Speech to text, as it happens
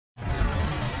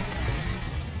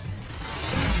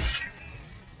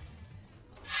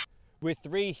With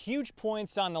 3 huge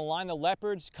points on the line, the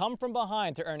Leopards come from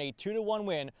behind to earn a 2-1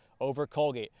 win over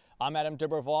Colgate. I'm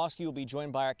Dobrowolski. We'll be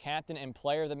joined by our captain and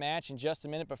player of the match in just a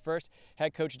minute. But first,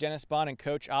 head coach Dennis Bohn. And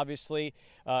coach, obviously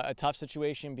a tough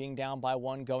situation being down by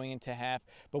 1 going into half.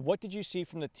 But what did you see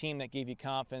from the team that gave you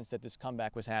confidence that this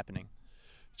comeback was happening?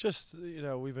 Just,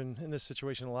 we've been in this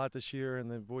situation a lot this year,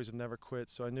 and the boys have never quit.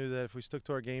 So I knew that if we stuck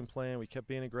to our game plan, we kept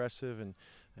being aggressive, and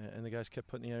the guys kept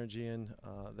putting the energy in,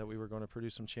 that we were going to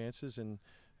produce some chances, and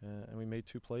we made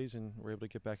 2 plays and were able to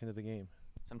get back into the game.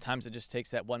 Sometimes it just takes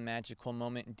that one magical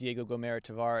moment. Diego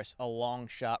Gomera-Tavares, a long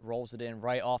shot, rolls it in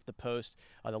right off the post,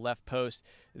 the left post.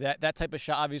 That type of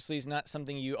shot obviously is not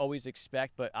something you always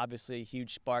expect, but obviously a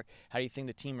huge spark. How do you think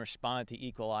the team responded to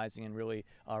equalizing and really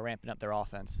ramping up their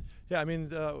offense? Yeah, I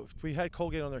mean, we had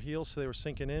Colgate on their heels, so they were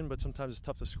sinking in, but sometimes it's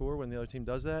tough to score when the other team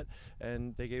does that,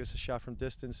 and they gave us a shot from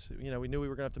distance. We knew we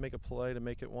were going to have to make a play to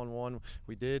make it 1-1.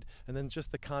 We did, and then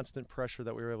just the constant pressure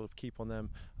that we were able to keep on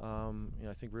them,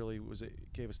 I think really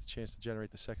gave us the chance to generate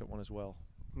the second one as well.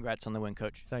 Congrats on the win,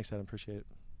 Coach. Thanks, Adam. Appreciate it.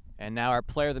 And now our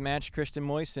player of the match, Christian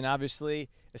Moyse, and obviously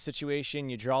a situation,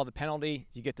 you draw the penalty,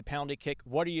 you get the penalty kick.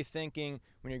 What are you thinking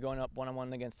when you're going up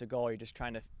 1-on-1 against the goal? Are you just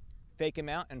trying to fake him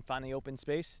out and find the open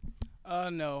space?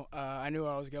 No, I knew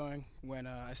where I was going when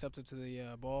I stepped up to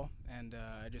the ball, and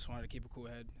I just wanted to keep a cool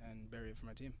head and bury it for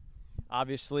my team.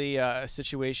 Obviously, a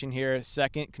situation here,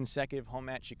 second consecutive home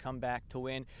match, you come back to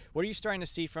win. What are you starting to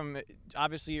see from,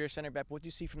 obviously you're a center back, but what do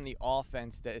you see from the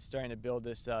offense that is starting to build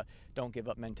this don't give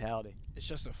up mentality? It's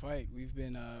just a fight. We've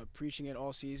been preaching it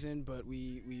all season, but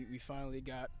we finally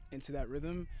got into that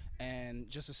rhythm, and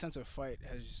just a sense of fight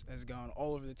has gone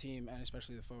all over the team, and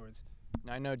especially the forwards.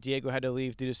 Now, I know Diego had to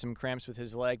leave due to some cramps with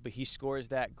his leg, but he scores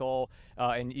that goal,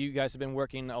 and you guys have been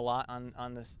working a lot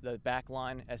on the back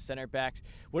line as center backs.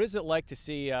 What is it like to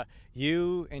see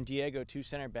you and Diego, 2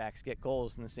 center backs, get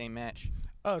goals in the same match?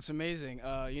 Oh, it's amazing.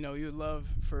 You would love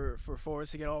for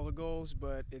forwards to get all the goals,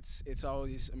 but it's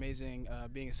always amazing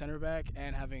being a center back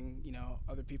and having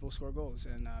other people score goals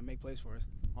and make plays for us.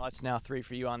 Well, that's now 3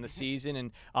 for you on the season,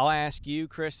 and I'll ask you,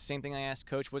 Chris, the same thing I asked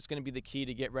Coach. What's going to be the key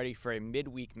to get ready for a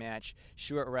midweek match,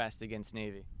 short rest against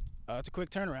Navy? It's a quick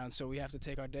turnaround, so we have to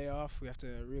take our day off. We have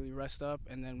to really rest up,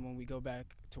 and then when we go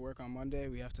back to work on Monday,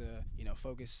 we have to,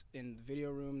 focus in the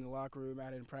video room, the locker room,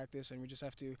 at it in practice, and we just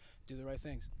have to do the right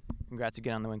things. Congrats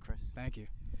again on the win, Chris. Thank you.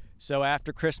 So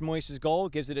after Chris Moyse's goal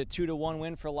gives it a 2-1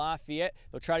 win for Lafayette,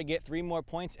 they'll try to get 3 more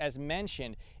points. As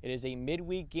mentioned, it is a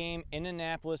midweek game in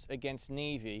Annapolis against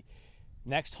Navy.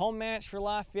 Next home match for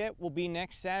Lafayette will be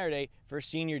next Saturday for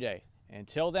Senior Day.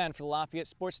 Until then, for the Lafayette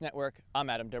Sports Network, I'm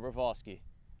Dobrowolski.